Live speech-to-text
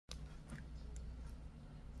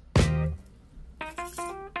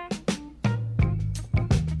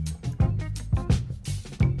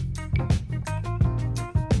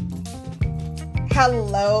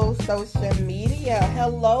Hello, social media.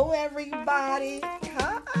 Hello, everybody.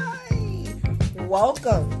 Hi.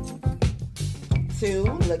 Welcome to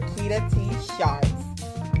Lakitatsharpe's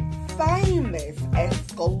famous,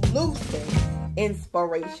 exclusive,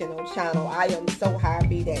 inspirational channel. I am so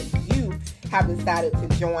happy that you have decided to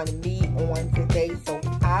join me on today. So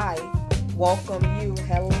I welcome you.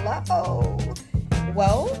 Hello.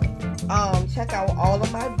 Well, check out all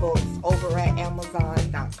of my books over at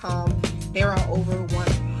Amazon.com. There are over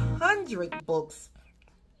 100 books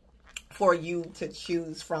for you to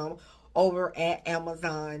choose from over at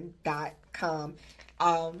Amazon.com.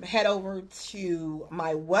 Head over to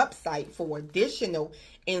my website for additional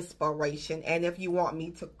inspiration. And if you want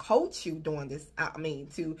me to coach you during this,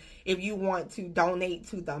 if you want to donate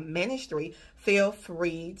to the ministry, feel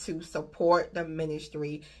free to support the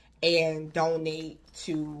ministry and donate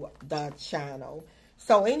to the channel.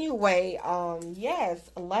 So anyway, yes,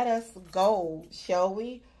 let us go, shall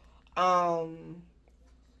we? Let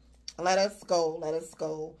us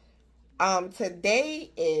go. Today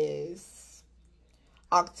is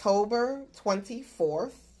October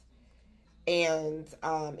 24th, and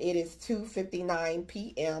it is 2:59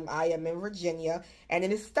 p.m. I am in Virginia, and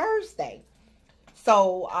it is Thursday.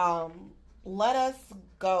 So, let us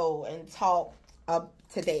go and talk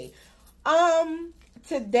today.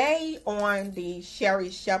 Today on the Sherry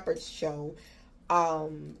Shepherd show,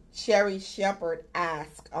 Sherry Shepherd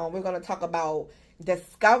asked, we're going to talk about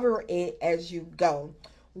discover it as you go.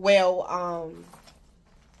 Well,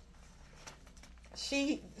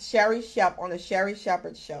 Sherry Shepherd, on the Sherry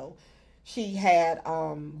Shepherd show, she had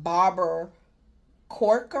Barbara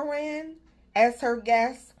Corcoran as her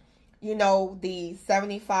guest. You know, the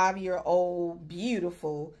 75-year-old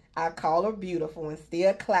beautiful, I call her beautiful and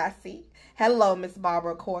still classy. Hello, Miss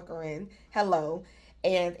Barbara Corcoran. Hello.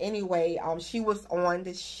 And anyway, she was on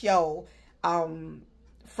the show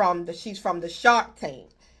she's from the Shark Tank.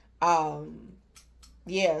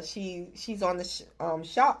 Yeah, she's on the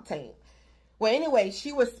Shark Tank. Well, anyway,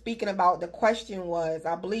 she was speaking about, the question was,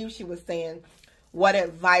 I believe she was saying, what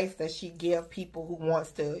advice does she give people who wants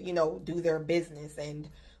to, do their business and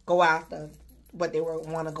go after what they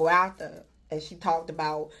want to go after? And she talked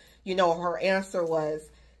about, her answer was,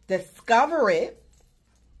 discover it,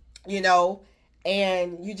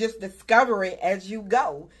 and you just discover it as you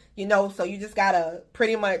go, so you just gotta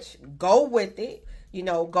pretty much go with it,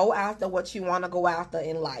 go after what you want to go after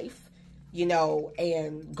in life,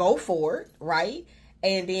 and go for it, right?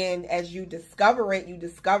 And then as you discover it,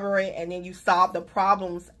 and then you solve the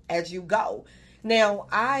problems as you go. Now,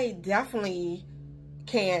 I definitely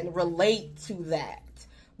can relate to that,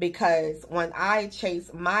 because when I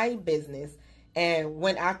chased my business and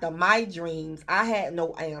went after my dreams, I had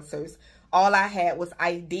no answers. All I had was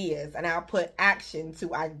ideas, and I put action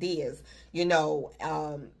to ideas,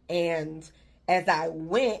 and as I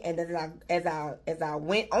went, and as I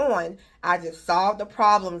went on, I just solved the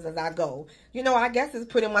problems as I go. I guess it's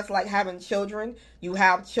pretty much like having children. You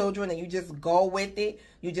have children and you just go with it.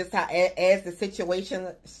 You just have, as the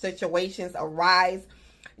situations arise,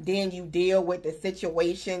 then you deal with the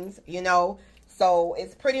situations, So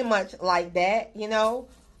it's pretty much like that,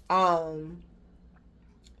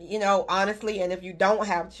 honestly. And if you don't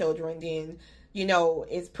have children, then,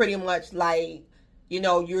 it's pretty much like,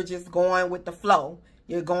 you're just going with the flow.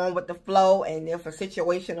 You're going with the flow. And if a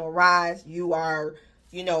situation arises, you are,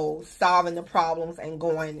 solving the problems and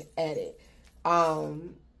going at it.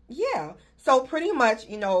 Yeah. So pretty much,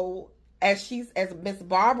 as Miss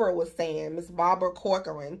Barbara was saying, Miss Barbara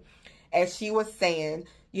Corcoran, as she was saying,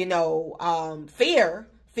 fear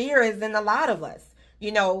is in a lot of us,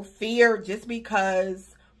 fear, just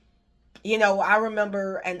because, I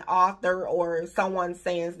remember an author or someone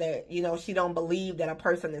saying that, she don't believe that a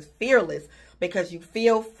person is fearless, because you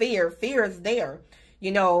feel fear is there,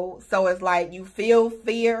 so it's like you feel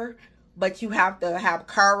fear, but you have to have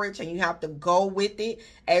courage and you have to go with it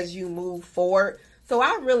as you move forward. So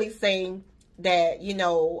I really say that,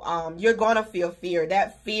 you're going to feel fear.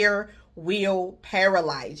 That fear will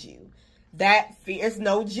paralyze you. That fear is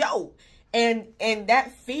no joke. And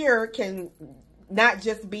that fear can not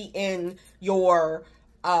just be in your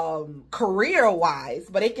career-wise,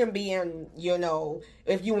 but it can be in,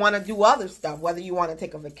 if you want to do other stuff, whether you want to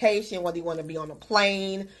take a vacation, whether you want to be on a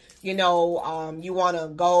plane, you want to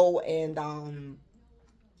go and,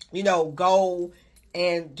 go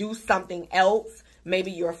and do something else.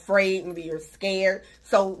 Maybe you're afraid, maybe you're scared.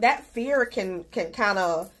 So that fear can kind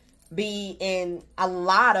of be in a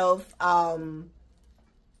lot of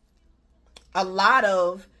a lot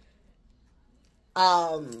of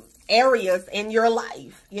areas in your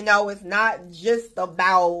life. You know, it's not just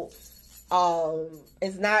about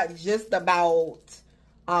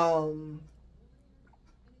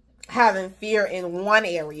having fear in one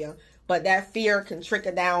area, but that fear can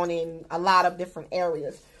trickle down in a lot of different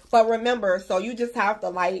areas. But remember, so you just have to,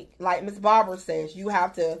 like Miss Barbara says, you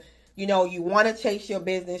have to, you know, you want to chase your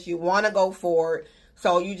business, you want to go for it.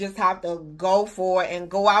 So you just have to go for it and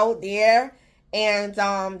go out there and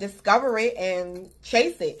discover it and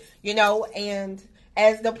chase it, you know. And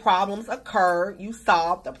as the problems occur, you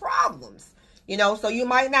solve the problems, you know. So you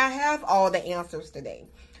might not have all the answers today.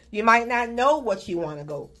 You might not know what you want to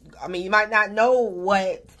go. I mean, you might not know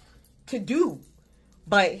what to do.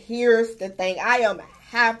 But here's the thing. I am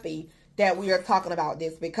happy that we are talking about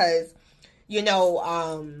this because, you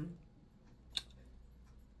know,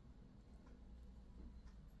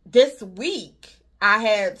 this week I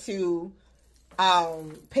had to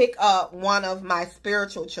pick up one of my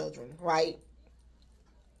spiritual children, right?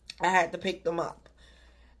 I had to pick them up.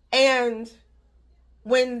 And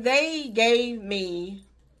when they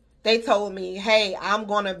told me, hey, I'm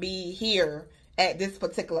going to be here at this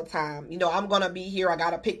particular time. You know, I'm going to be here. I got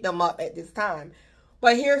to pick them up at this time.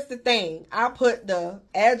 But here's the thing. I put the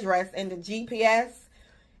address in the GPS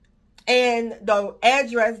and the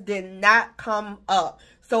address did not come up.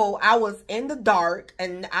 So I was in the dark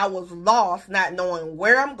and I was lost, not knowing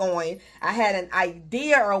where I'm going. I had an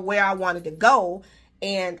idea of where I wanted to go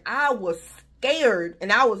and I was scared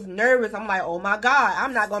and I was nervous. I'm like, oh my God,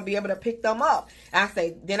 I'm not going to be able to pick them up.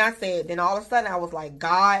 Then all of a sudden I was like,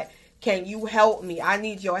 God, can you help me? I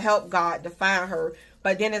need your help, God, to find her.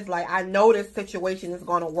 But then it's like, I know this situation is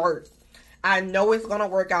going to work. I know it's going to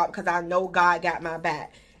work out because I know God got my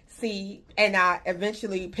back. See, and I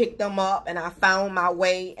eventually picked them up and I found my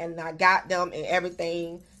way and I got them and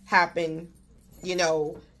everything happened, you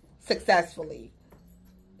know, successfully.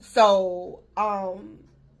 So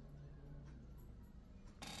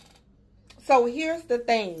here's the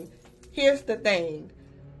thing.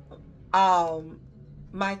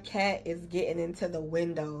 My cat is getting into the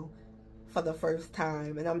window for the first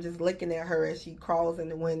time and I'm just looking at her as she crawls in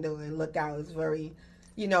the window and look out. It's very,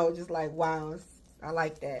 you know, just like, wow, I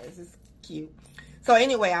like that. It's just cute. So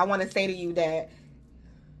anyway, I want to say to you that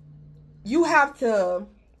you have to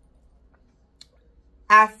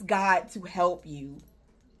ask God to help you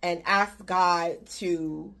and ask God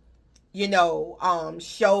to, you know,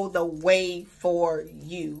 show the way for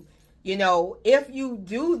you. You know, if you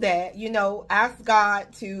do that, you know, ask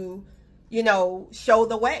God to, you know, show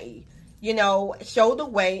the way. You know, show the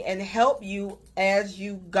way and help you as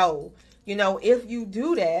you go. You know, if you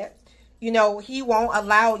do that, you know, he won't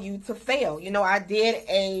allow you to fail. You know, I did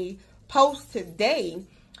a post today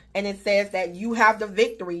and it says that you have the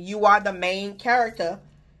victory. You are the main character.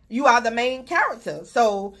 You are the main character.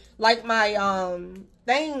 So like my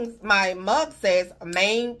my mug says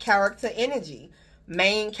main character energy.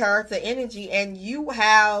 Main character energy. And you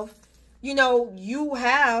have, you know, you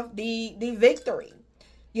have the victory.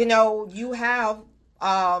 You know, you have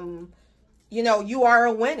you know, you are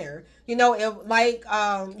a winner. You know, if like,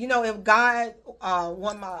 you know, if God,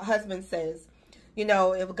 what my husband says, you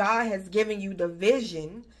know, if God has given you the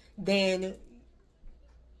vision, then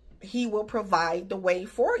he will provide the way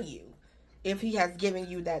for you. If he has given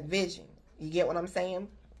you that vision. You get what I'm saying?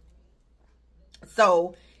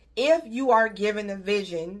 So if you are given a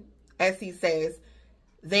vision, as he says,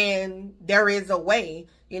 then there is a way.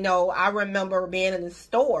 You know, I remember being in the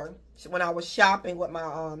store when I was shopping with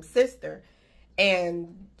my sister.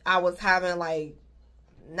 And I was having like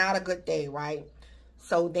not a good day, right?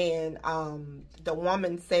 So then the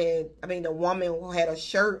woman who had a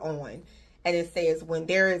shirt on and it says, when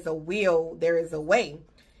there is a will, there is a way.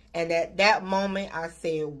 And at that moment I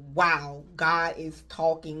said, wow, God is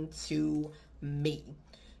talking to me.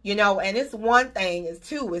 You know, and it's one thing is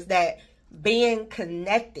that being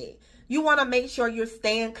connected. You want to make sure you're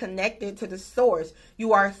staying connected to the source.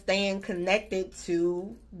 You are staying connected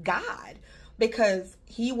to God. Because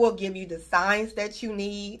he will give you the signs that you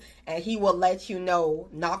need and he will let you know,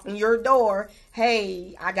 knock on your door,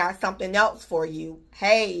 hey, I got something else for you.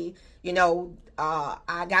 Hey, you know,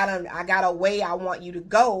 I got a way I want you to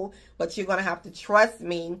go, but you're going to have to trust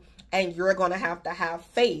me and you're going to have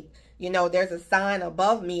faith. You know, there's a sign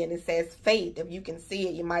above me and it says faith. If you can see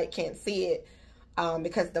it, you might can't see it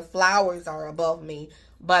because the flowers are above me.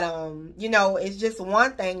 But, you know, it's just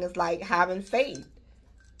one thing is like having faith.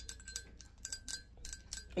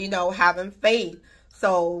 You know, having faith.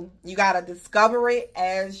 So you got to discover it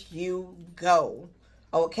as you go.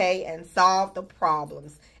 Okay. And solve the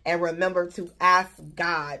problems. And remember to ask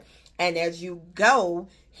God. And as you go,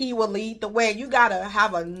 he will lead the way. You got to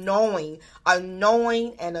have a knowing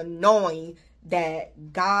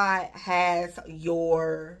that God has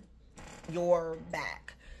your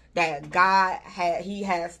back. That God he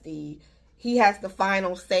has the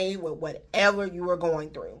final say with whatever you are going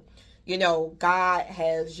through. You know, God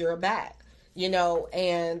has your back. You know,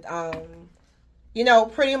 and you know,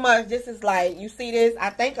 pretty much this is like, you see this? I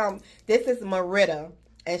think this is Merida,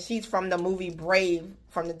 and she's from the movie Brave,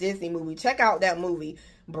 from the Disney movie. Check out that movie,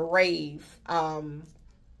 Brave, the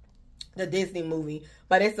Disney movie.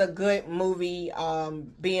 But it's a good movie.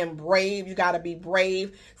 Being brave, you got to be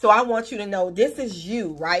brave. So I want you to know, this is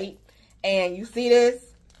you, right? And you see this?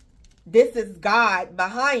 This is God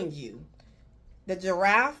behind you. The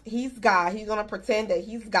giraffe, he's God. He's going to pretend that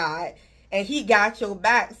he's God. And he got your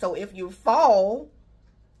back. So if you fall,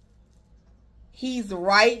 he's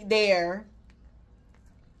right there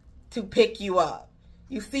to pick you up.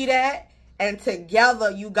 You see that? And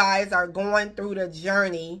together, you guys are going through the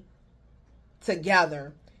journey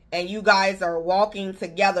together. And you guys are walking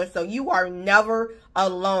together. So you are never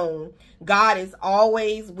alone. God is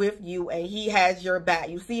always with you, and he has your back.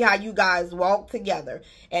 You see how you guys walk together.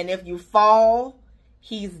 And if you fall,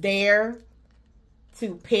 he's there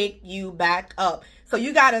to pick you back up. So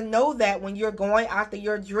you got to know that when you're going after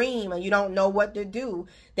your dream and you don't know what to do,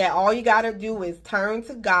 that all you got to do is turn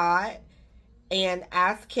to God and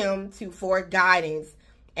ask him for guidance,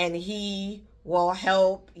 and he will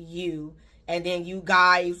help you. And then you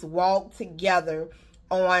guys walk together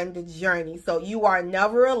on the journey. So you are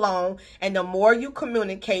never alone. And the more you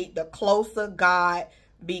communicate, the closer God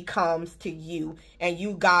becomes to you. And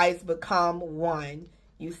you guys become one.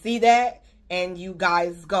 You see that? And you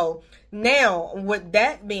guys go. Now, with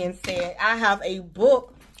that being said, I have a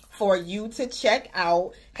book for you to check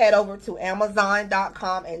out. Head over to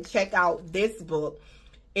Amazon.com and check out this book.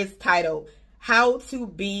 It's titled How to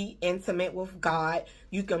Be Intimate with God.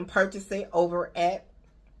 You can purchase it over at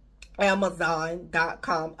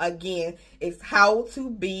Amazon.com. Again, it's How to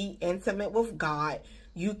Be Intimate with God.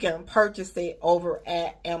 You can purchase it over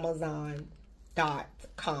at Amazon.com.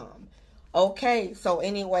 Okay, so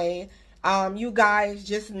anyway, you guys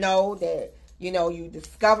just know that, you know, you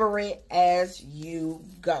discover it as you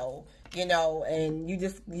go, you know, and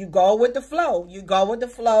you go with the flow. You go with the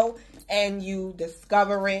flow and you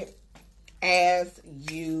discover it as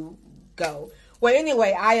you go. Well,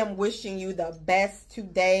 anyway, I am wishing you the best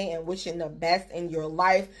today and wishing the best in your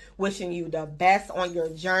life, wishing you the best on your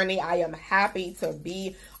journey. I am happy to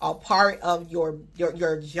be a part of your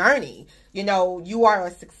journey. You know, you are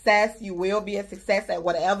a success. You will be a success at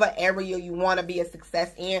whatever area you want to be a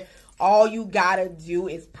success in. All you got to do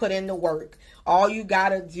is put in the work. All you got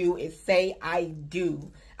to do is say, I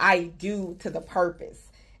do. I do to the purpose.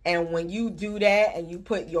 And when you do that and you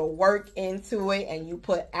put your work into it and you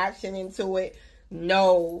put action into it,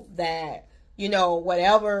 know that, you know,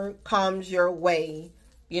 whatever comes your way,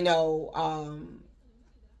 you know,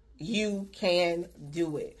 you can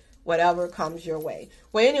do it. Whatever comes your way.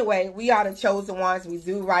 Well, anyway, we are the chosen ones. We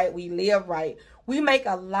do right. We live right. We make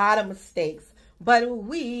a lot of mistakes, but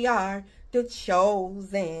we are the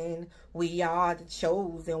chosen. We are the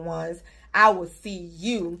chosen ones. I will see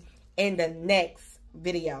you in the next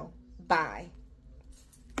video. Bye.